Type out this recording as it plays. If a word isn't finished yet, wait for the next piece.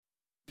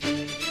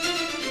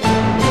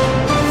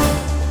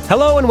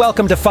Hello and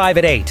welcome to 5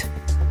 at 8.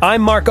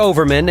 I'm Mark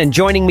Overman, and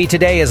joining me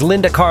today is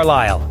Linda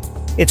Carlisle.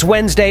 It's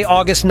Wednesday,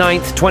 August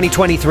 9th,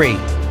 2023,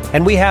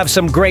 and we have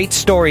some great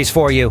stories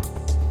for you.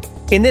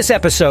 In this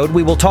episode,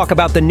 we will talk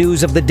about the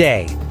news of the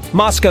day.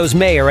 Moscow's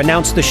mayor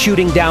announced the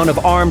shooting down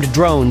of armed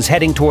drones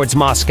heading towards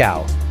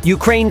Moscow.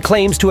 Ukraine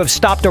claims to have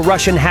stopped a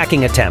Russian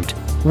hacking attempt.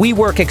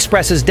 WeWork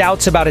expresses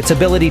doubts about its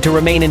ability to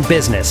remain in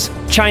business.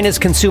 China's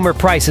consumer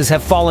prices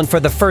have fallen for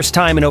the first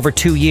time in over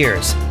 2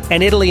 years.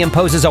 And Italy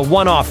imposes a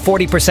one-off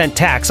 40%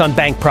 tax on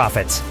bank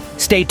profits.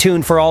 Stay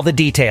tuned for all the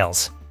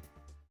details.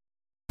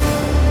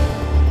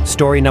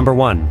 Story number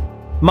 1.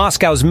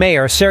 Moscow's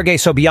mayor, Sergei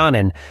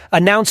Sobyanin,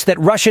 announced that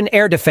Russian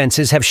air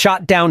defenses have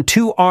shot down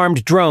 2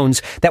 armed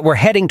drones that were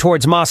heading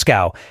towards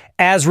Moscow,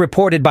 as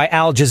reported by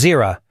Al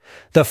Jazeera.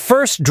 The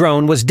first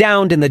drone was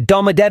downed in the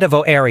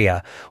Domodedovo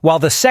area, while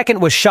the second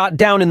was shot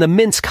down in the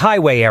Minsk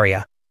highway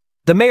area.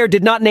 The mayor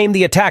did not name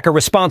the attacker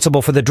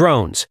responsible for the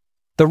drones.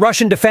 The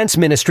Russian Defense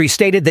Ministry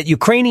stated that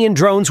Ukrainian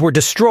drones were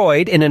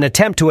destroyed in an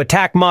attempt to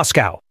attack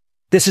Moscow.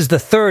 This is the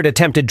third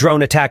attempted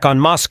drone attack on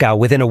Moscow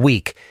within a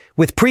week,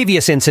 with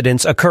previous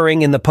incidents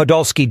occurring in the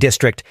Podolsky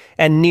district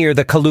and near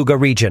the Kaluga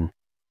region.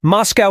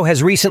 Moscow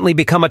has recently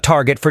become a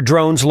target for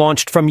drones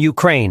launched from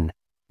Ukraine,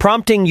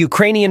 prompting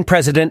Ukrainian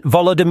President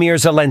Volodymyr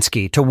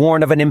Zelensky to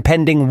warn of an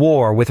impending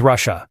war with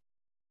Russia.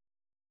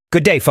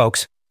 Good day,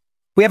 folks.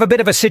 We have a bit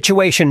of a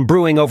situation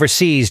brewing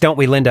overseas, don't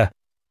we, Linda?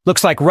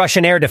 Looks like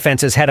Russian air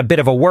defenses had a bit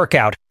of a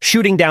workout,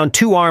 shooting down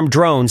 2 armed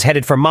drones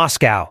headed for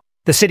Moscow.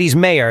 The city's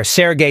mayor,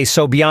 Sergei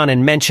Sobyanin,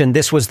 mentioned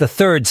this was the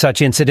third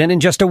such incident in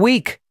just a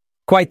week.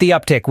 Quite the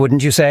uptick,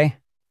 wouldn't you say?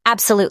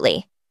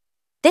 Absolutely.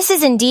 This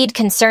is indeed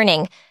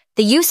concerning.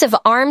 The use of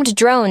armed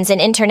drones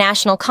in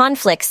international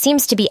conflicts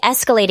seems to be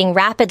escalating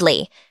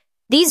rapidly.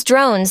 These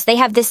drones, they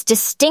have this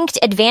distinct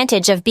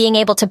advantage of being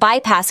able to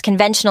bypass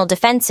conventional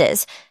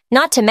defenses.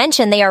 Not to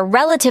mention they are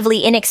relatively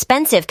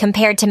inexpensive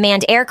compared to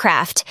manned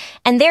aircraft,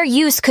 and their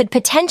use could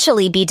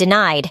potentially be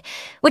denied,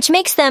 which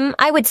makes them,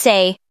 I would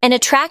say, an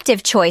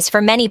attractive choice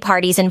for many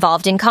parties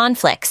involved in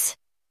conflicts.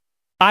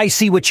 I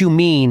see what you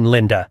mean,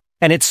 Linda,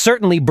 and it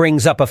certainly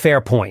brings up a fair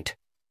point.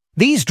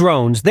 These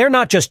drones, they're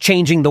not just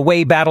changing the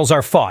way battles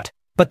are fought,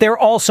 but they're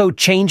also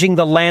changing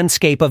the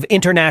landscape of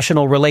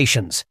international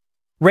relations.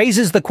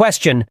 Raises the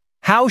question,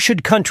 how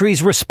should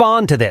countries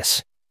respond to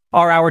this?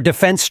 Are our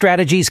defense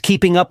strategies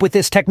keeping up with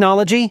this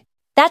technology?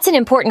 That's an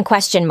important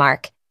question,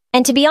 Mark.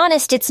 And to be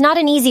honest, it's not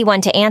an easy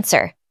one to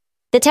answer.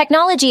 The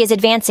technology is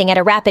advancing at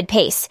a rapid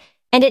pace,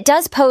 and it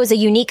does pose a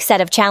unique set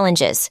of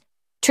challenges.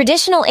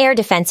 Traditional air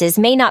defenses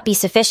may not be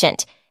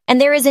sufficient, and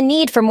there is a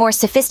need for more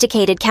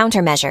sophisticated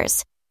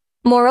countermeasures.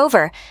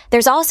 Moreover,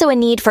 there's also a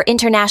need for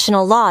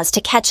international laws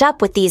to catch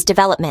up with these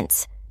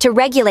developments, to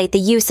regulate the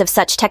use of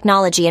such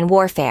technology in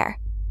warfare.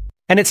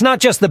 And it's not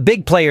just the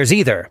big players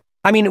either.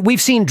 I mean, we've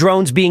seen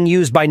drones being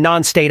used by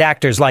non-state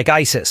actors like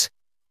ISIS.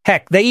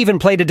 Heck, they even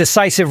played a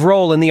decisive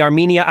role in the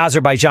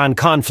Armenia-Azerbaijan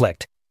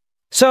conflict.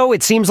 So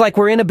it seems like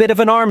we're in a bit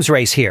of an arms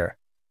race here,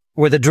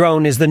 where the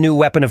drone is the new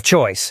weapon of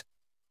choice.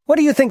 What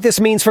do you think this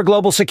means for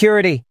global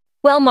security?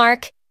 Well,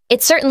 Mark,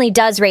 it certainly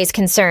does raise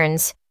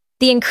concerns.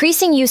 The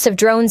increasing use of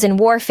drones in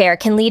warfare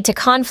can lead to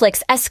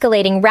conflicts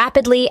escalating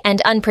rapidly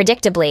and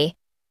unpredictably.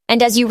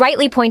 And as you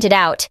rightly pointed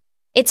out,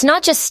 it's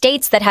not just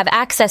states that have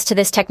access to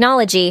this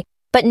technology,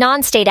 but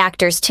non-state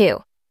actors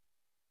too.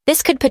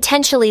 This could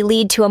potentially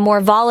lead to a more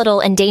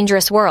volatile and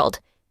dangerous world.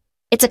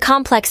 It's a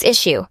complex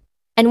issue,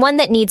 and one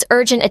that needs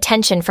urgent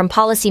attention from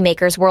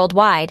policymakers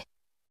worldwide.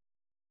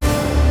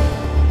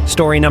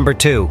 Story number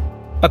 2.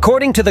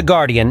 According to The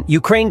Guardian,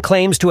 Ukraine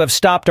claims to have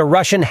stopped a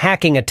Russian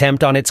hacking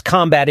attempt on its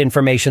combat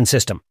information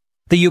system.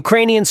 The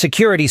Ukrainian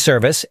Security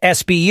Service,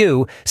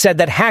 SBU, said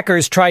that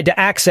hackers tried to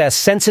access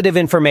sensitive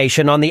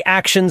information on the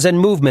actions and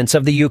movements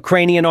of the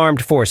Ukrainian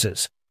armed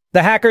forces.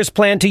 The hackers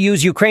planned to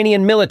use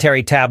Ukrainian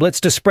military tablets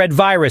to spread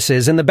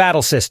viruses in the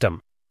battle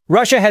system.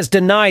 Russia has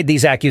denied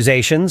these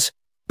accusations,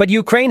 but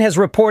Ukraine has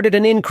reported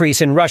an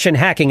increase in Russian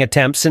hacking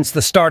attempts since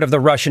the start of the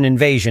Russian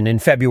invasion in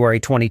February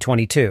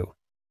 2022.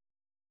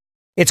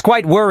 It's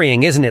quite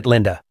worrying, isn't it,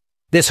 Linda?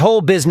 This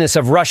whole business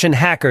of Russian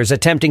hackers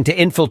attempting to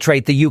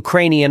infiltrate the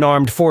Ukrainian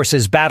armed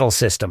forces' battle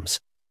systems.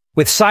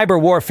 With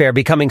cyber warfare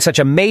becoming such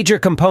a major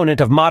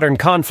component of modern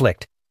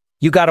conflict,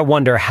 you gotta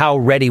wonder how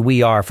ready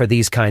we are for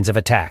these kinds of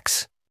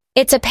attacks.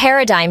 It's a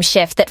paradigm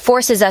shift that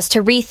forces us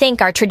to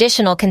rethink our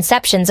traditional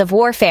conceptions of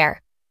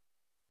warfare.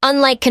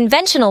 Unlike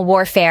conventional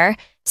warfare,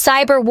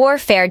 cyber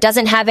warfare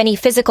doesn't have any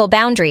physical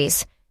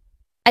boundaries.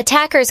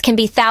 Attackers can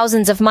be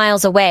thousands of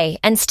miles away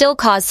and still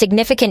cause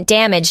significant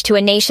damage to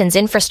a nation's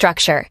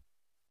infrastructure.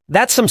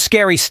 That's some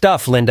scary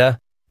stuff, Linda.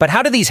 But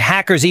how do these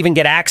hackers even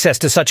get access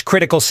to such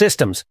critical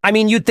systems? I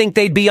mean, you'd think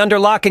they'd be under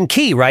lock and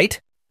key, right?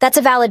 That's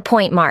a valid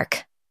point,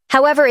 Mark.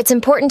 However, it's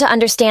important to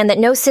understand that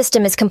no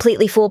system is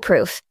completely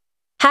foolproof.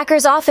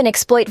 Hackers often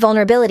exploit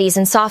vulnerabilities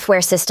in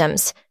software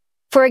systems.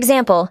 For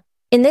example,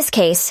 in this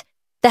case,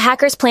 the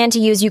hackers plan to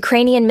use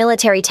Ukrainian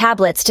military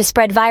tablets to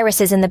spread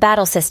viruses in the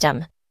battle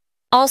system.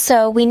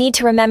 Also, we need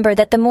to remember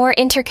that the more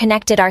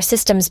interconnected our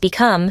systems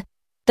become,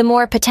 the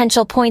more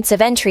potential points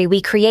of entry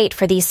we create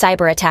for these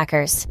cyber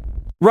attackers.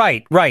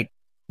 Right.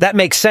 That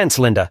makes sense,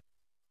 Linda.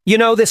 You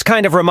know, this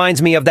kind of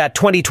reminds me of that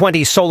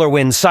 2020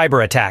 SolarWinds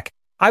cyber attack.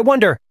 I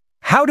wonder,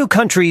 how do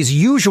countries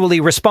usually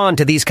respond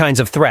to these kinds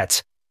of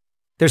threats?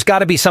 There's got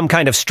to be some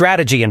kind of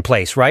strategy in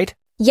place, right?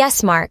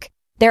 Yes, Mark.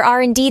 There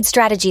are indeed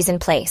strategies in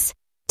place.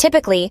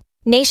 Typically,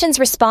 nations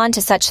respond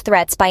to such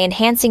threats by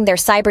enhancing their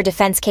cyber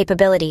defense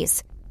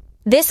capabilities.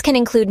 This can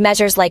include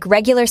measures like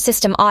regular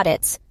system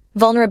audits,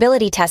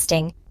 vulnerability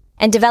testing,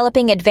 and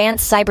developing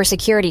advanced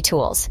cybersecurity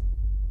tools.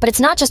 But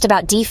it's not just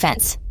about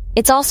defense.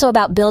 It's also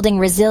about building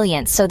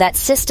resilience so that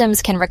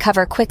systems can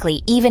recover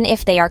quickly even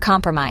if they are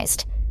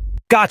compromised.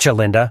 Gotcha,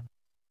 Linda.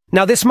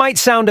 Now, this might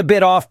sound a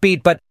bit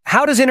offbeat, but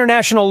how does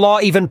international law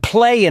even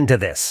play into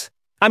this?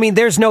 I mean,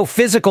 there's no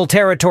physical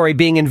territory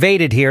being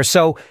invaded here,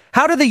 so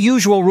how do the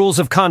usual rules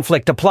of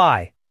conflict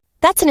apply?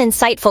 That's an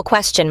insightful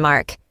question,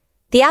 Mark.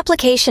 The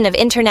application of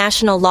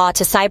international law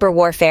to cyber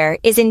warfare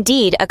is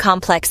indeed a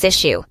complex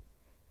issue.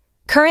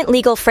 Current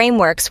legal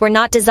frameworks were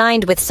not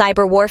designed with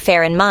cyber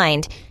warfare in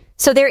mind,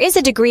 so there is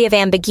a degree of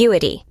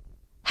ambiguity.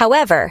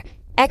 However,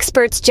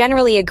 experts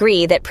generally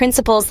agree that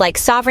principles like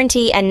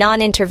sovereignty and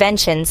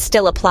non-intervention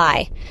still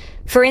apply.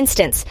 For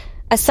instance,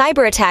 a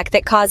cyber attack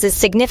that causes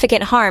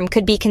significant harm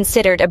could be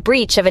considered a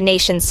breach of a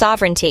nation's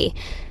sovereignty.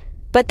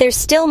 But there's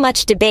still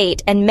much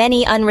debate and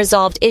many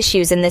unresolved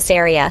issues in this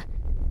area.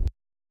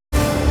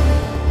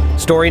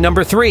 Story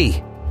number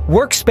 3.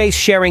 Workspace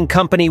sharing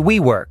company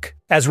WeWork,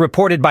 as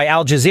reported by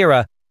Al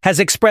Jazeera, has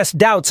expressed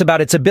doubts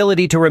about its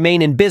ability to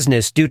remain in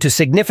business due to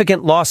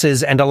significant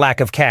losses and a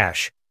lack of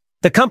cash.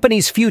 The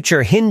company's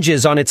future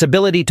hinges on its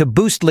ability to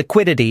boost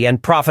liquidity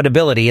and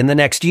profitability in the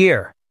next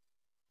year.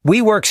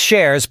 WeWork's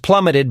shares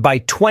plummeted by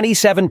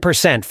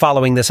 27%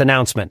 following this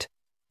announcement.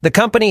 The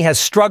company has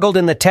struggled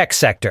in the tech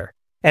sector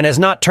and has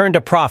not turned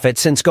a profit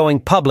since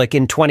going public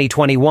in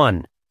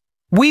 2021.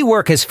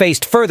 WeWork has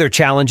faced further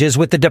challenges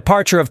with the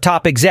departure of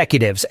top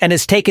executives and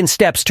has taken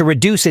steps to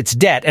reduce its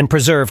debt and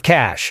preserve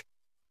cash.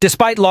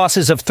 Despite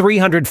losses of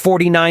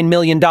 $349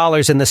 million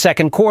in the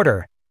second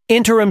quarter,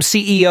 interim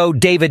CEO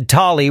David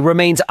Tolley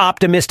remains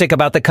optimistic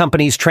about the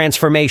company's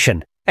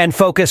transformation and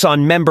focus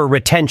on member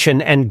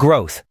retention and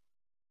growth.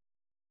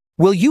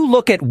 Will you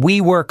look at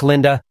WeWork,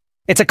 Linda?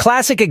 It's a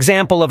classic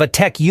example of a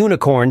tech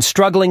unicorn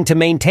struggling to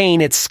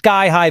maintain its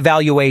sky-high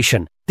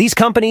valuation. These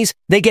companies,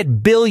 they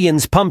get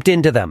billions pumped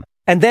into them,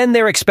 and then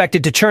they're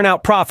expected to churn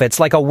out profits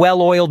like a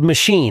well-oiled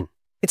machine.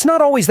 It's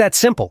not always that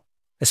simple,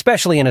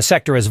 especially in a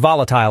sector as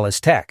volatile as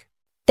tech.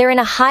 They're in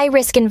a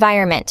high-risk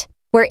environment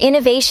where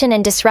innovation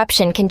and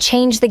disruption can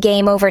change the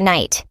game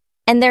overnight.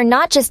 And they're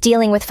not just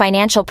dealing with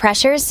financial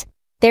pressures,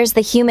 there's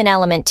the human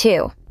element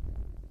too.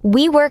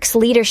 WeWork's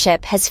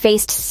leadership has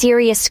faced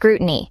serious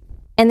scrutiny,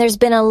 and there's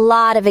been a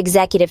lot of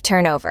executive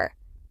turnover.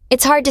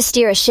 It's hard to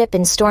steer a ship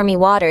in stormy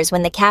waters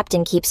when the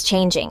captain keeps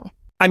changing.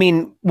 I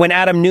mean, when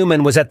Adam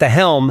Neumann was at the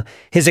helm,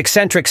 his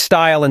eccentric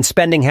style and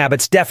spending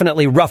habits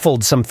definitely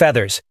ruffled some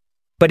feathers.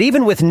 But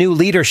even with new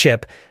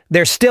leadership,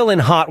 they're still in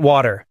hot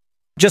water.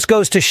 Just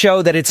goes to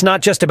show that it's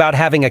not just about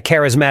having a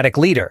charismatic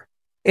leader.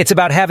 It's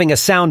about having a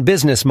sound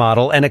business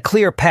model and a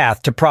clear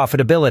path to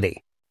profitability.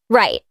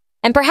 Right.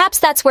 And perhaps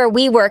that's where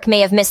WeWork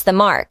may have missed the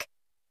mark.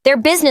 Their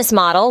business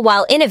model,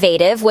 while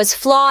innovative, was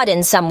flawed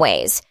in some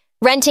ways,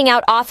 renting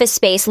out office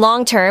space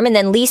long-term and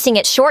then leasing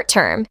it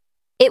short-term.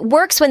 It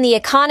works when the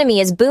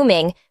economy is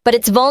booming, but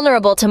it's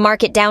vulnerable to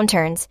market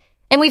downturns.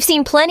 And we've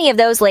seen plenty of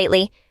those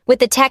lately, with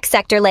the tech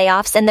sector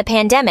layoffs and the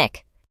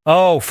pandemic.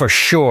 Oh, for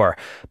sure.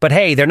 But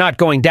hey, they're not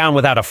going down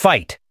without a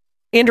fight.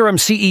 Interim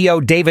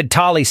CEO David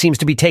Tolley seems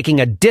to be taking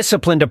a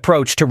disciplined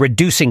approach to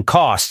reducing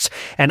costs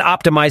and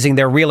optimizing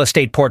their real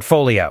estate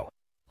portfolio.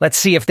 Let's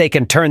see if they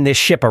can turn this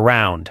ship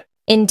around.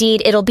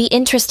 Indeed, it'll be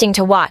interesting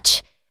to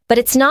watch. But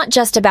it's not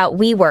just about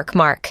WeWork,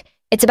 Mark.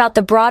 It's about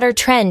the broader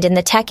trend in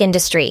the tech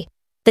industry.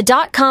 The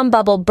dot-com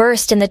bubble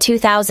burst in the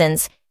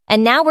 2000s,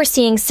 and now we're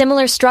seeing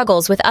similar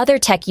struggles with other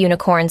tech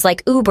unicorns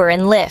like Uber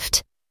and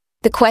Lyft.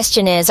 The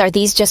question is, are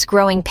these just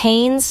growing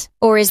pains,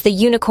 or is the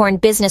unicorn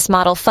business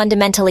model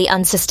fundamentally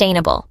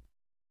unsustainable?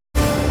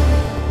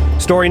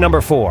 Story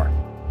number 4.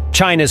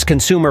 China's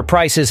consumer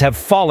prices have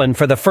fallen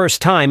for the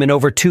first time in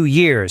over 2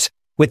 years,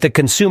 with the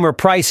consumer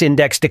price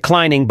index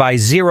declining by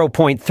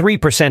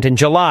 0.3% in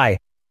July,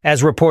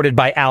 as reported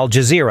by Al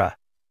Jazeera.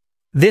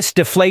 This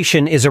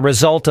deflation is a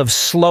result of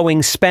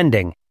slowing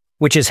spending,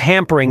 which is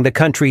hampering the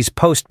country's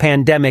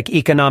post-pandemic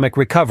economic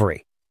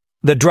recovery.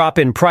 The drop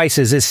in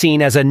prices is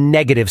seen as a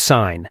negative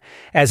sign,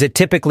 as it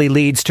typically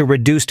leads to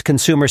reduced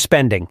consumer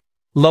spending,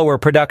 lower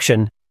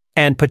production,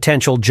 and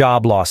potential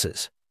job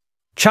losses.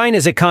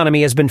 China's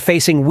economy has been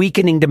facing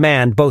weakening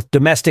demand both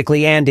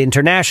domestically and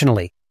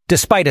internationally,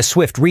 despite a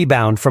swift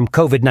rebound from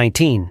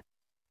COVID-19.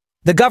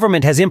 The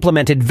government has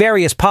implemented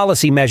various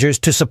policy measures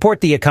to support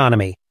the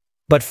economy,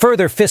 but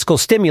further fiscal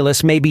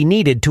stimulus may be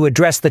needed to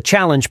address the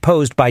challenge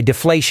posed by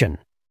deflation.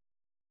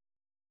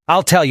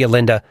 I'll tell you,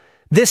 Linda,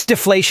 this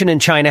deflation in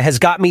China has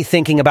got me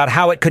thinking about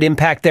how it could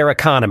impact their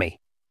economy.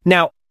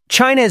 Now,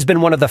 China has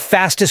been one of the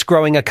fastest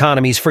growing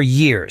economies for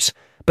years,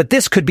 but but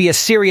this could be a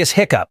serious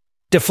hiccup.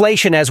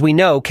 Deflation, as we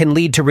know, can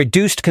lead to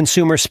reduced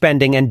consumer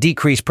spending and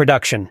decreased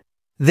production.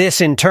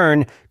 This, in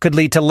turn, could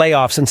lead to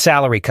layoffs and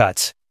salary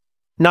cuts.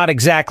 Not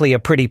exactly a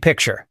pretty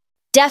picture.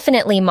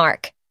 Definitely,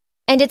 Mark.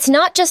 And it's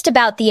not just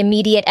about the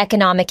immediate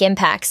economic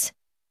impacts.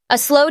 A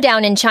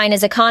slowdown in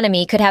China's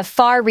economy could have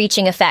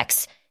far-reaching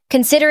effects,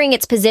 considering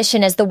its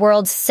position as the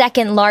world's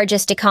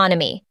second-largest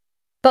economy.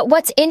 But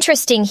what's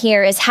interesting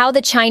here is how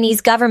the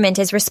Chinese government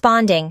is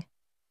responding.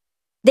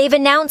 They've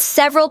announced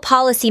several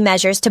policy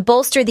measures to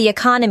bolster the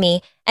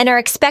economy and are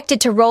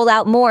expected to roll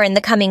out more in the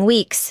coming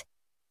weeks.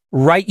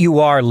 Right you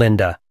are,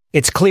 Linda.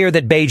 It's clear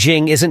that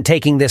Beijing isn't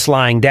taking this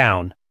lying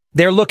down.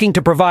 They're looking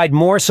to provide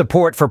more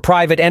support for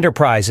private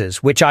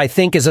enterprises, which I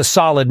think is a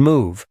solid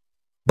move.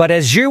 But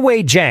as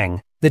Zhiwei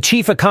Zhang, the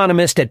chief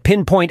economist at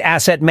Pinpoint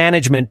Asset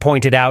Management,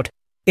 pointed out,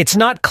 it's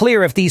not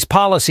clear if these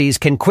policies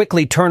can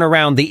quickly turn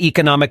around the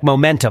economic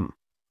momentum.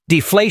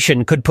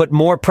 Deflation could put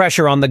more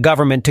pressure on the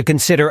government to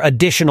consider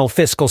additional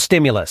fiscal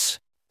stimulus.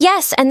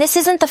 Yes, and this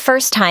isn't the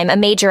first time a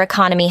major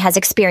economy has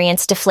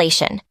experienced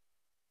deflation.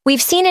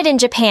 We've seen it in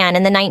Japan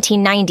in the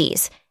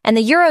 1990s and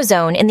the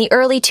Eurozone in the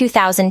early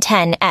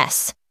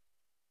 2010s.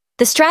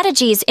 The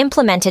strategies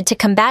implemented to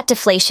combat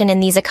deflation in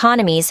these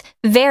economies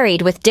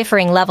varied with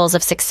differing levels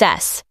of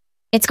success.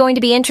 It's going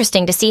to be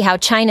interesting to see how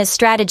China's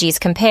strategies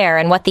compare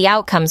and what the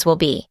outcomes will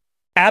be.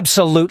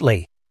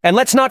 Absolutely. And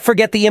let's not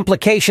forget the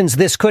implications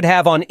this could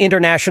have on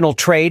international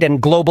trade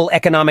and global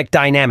economic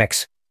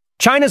dynamics.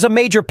 China's a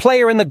major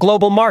player in the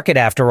global market,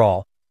 after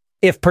all.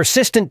 If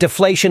persistent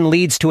deflation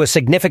leads to a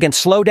significant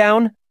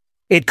slowdown,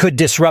 it could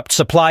disrupt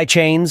supply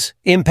chains,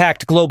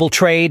 impact global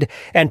trade,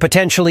 and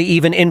potentially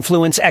even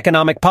influence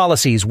economic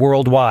policies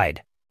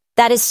worldwide.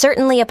 That is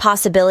certainly a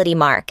possibility,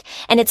 Mark.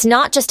 And it's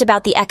not just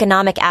about the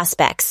economic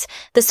aspects.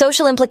 The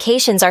social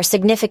implications are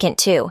significant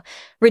too.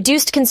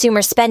 Reduced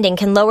consumer spending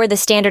can lower the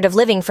standard of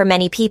living for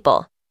many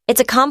people.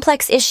 It's a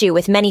complex issue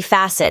with many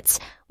facets,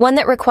 one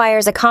that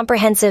requires a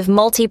comprehensive,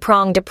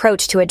 multi-pronged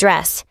approach to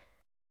address.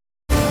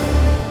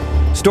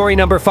 Story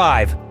number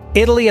 5.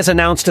 Italy has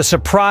announced a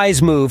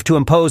surprise move to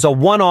impose a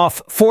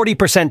one-off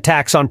 40%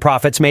 tax on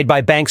profits made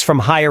by banks from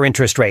higher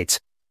interest rates,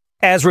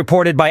 as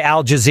reported by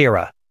Al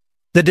Jazeera.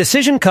 The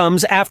decision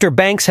comes after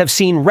banks have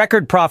seen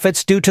record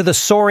profits due to the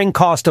soaring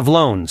cost of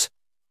loans.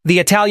 The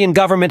Italian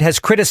government has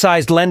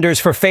criticized lenders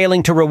for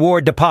failing to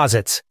reward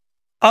deposits.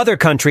 Other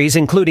countries,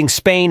 including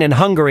Spain and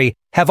Hungary,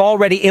 have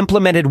already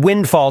implemented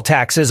windfall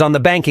taxes on the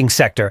banking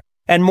sector,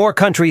 and more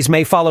countries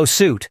may follow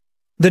suit.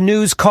 The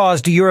news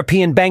caused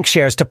European bank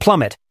shares to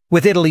plummet,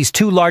 with Italy's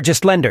two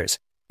largest lenders,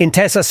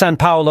 Intesa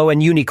Sanpaolo and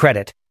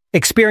UniCredit,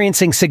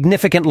 experiencing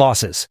significant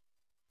losses.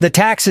 The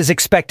tax is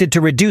expected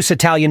to reduce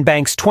Italian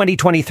banks'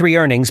 2023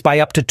 earnings by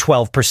up to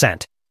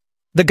 12%.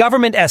 The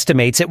government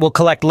estimates it will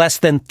collect less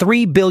than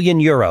 €3 billion,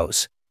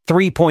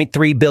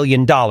 $3.3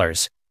 billion,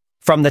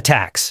 from the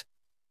tax.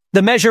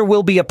 The measure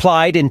will be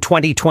applied in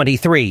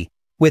 2023,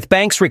 with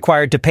banks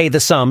required to pay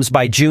the sums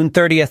by June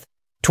 30th,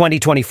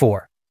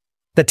 2024.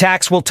 The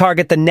tax will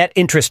target the net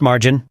interest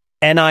margin,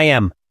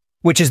 NIM,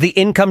 which is the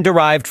income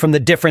derived from the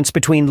difference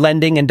between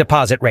lending and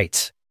deposit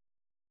rates.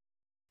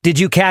 Did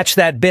you catch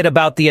that bit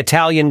about the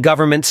Italian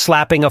government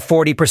slapping a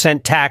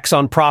 40% tax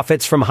on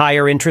profits from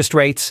higher interest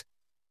rates?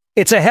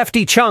 It's a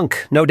hefty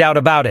chunk, no doubt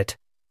about it.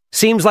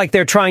 Seems like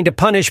they're trying to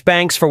punish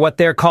banks for what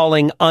they're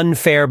calling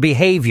unfair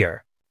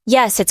behavior.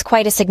 Yes, it's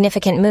quite a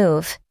significant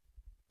move.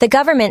 The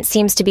government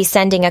seems to be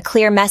sending a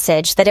clear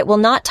message that it will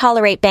not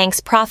tolerate banks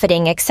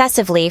profiting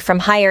excessively from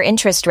higher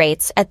interest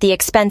rates at the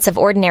expense of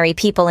ordinary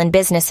people and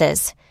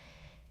businesses.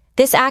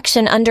 This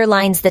action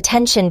underlines the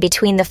tension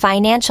between the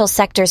financial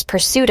sector's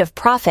pursuit of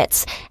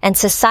profits and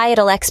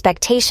societal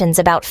expectations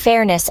about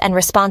fairness and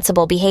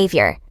responsible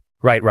behavior.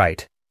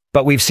 Right.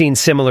 But we've seen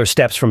similar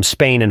steps from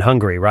Spain and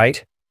Hungary,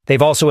 right?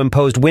 They've also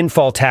imposed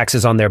windfall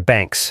taxes on their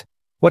banks.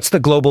 What's the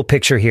global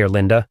picture here,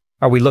 Linda?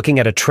 Are we looking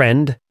at a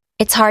trend?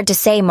 It's hard to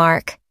say,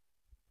 Mark.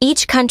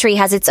 Each country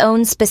has its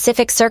own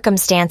specific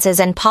circumstances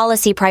and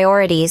policy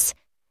priorities.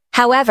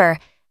 However,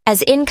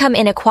 as income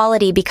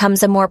inequality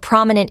becomes a more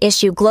prominent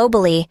issue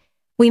globally,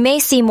 we may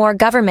see more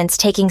governments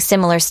taking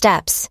similar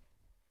steps.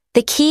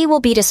 The key will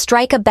be to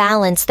strike a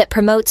balance that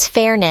promotes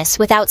fairness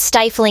without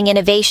stifling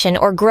innovation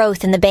or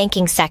growth in the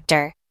banking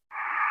sector.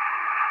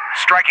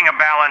 Striking a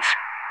balance,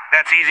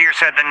 that's easier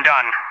said than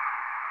done.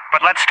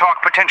 But let's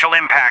talk potential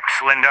impacts,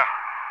 Linda.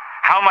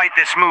 How might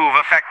this move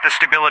affect the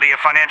stability of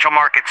financial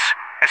markets,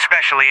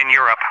 especially in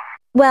Europe?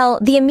 Well,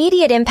 the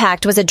immediate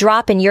impact was a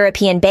drop in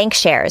European bank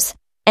shares.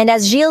 And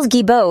as Gilles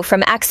Guibault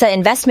from AXA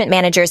Investment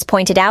Managers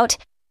pointed out,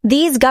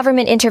 these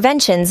government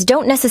interventions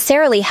don't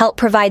necessarily help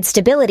provide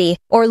stability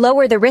or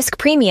lower the risk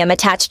premium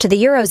attached to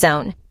the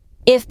Eurozone.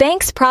 If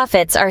banks'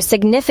 profits are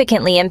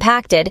significantly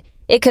impacted,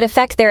 it could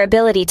affect their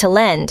ability to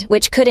lend,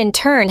 which could in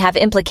turn have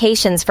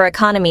implications for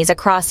economies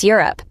across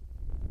Europe.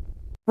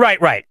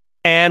 Right.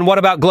 And what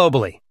about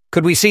globally?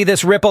 Could we see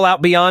this ripple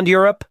out beyond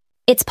Europe?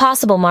 It's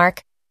possible,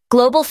 Mark.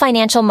 Global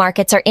financial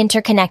markets are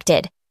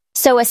interconnected,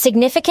 so a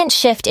significant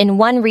shift in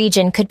one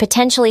region could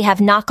potentially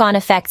have knock-on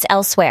effects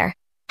elsewhere.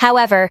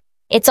 However,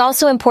 It's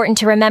also important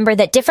to remember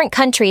that different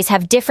countries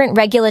have different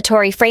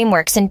regulatory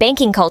frameworks and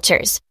banking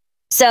cultures.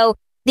 So,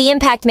 the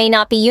impact may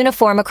not be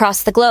uniform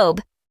across the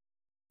globe.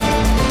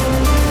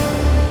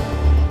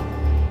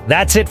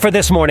 That's it for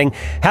this morning.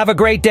 Have a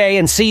great day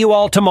and see you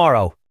all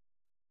tomorrow.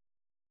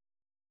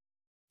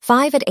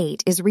 5 at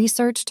 8 is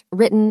researched,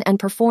 written, and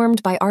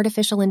performed by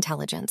artificial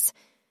intelligence.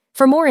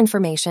 For more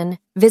information,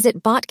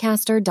 visit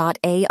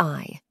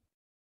botcaster.ai.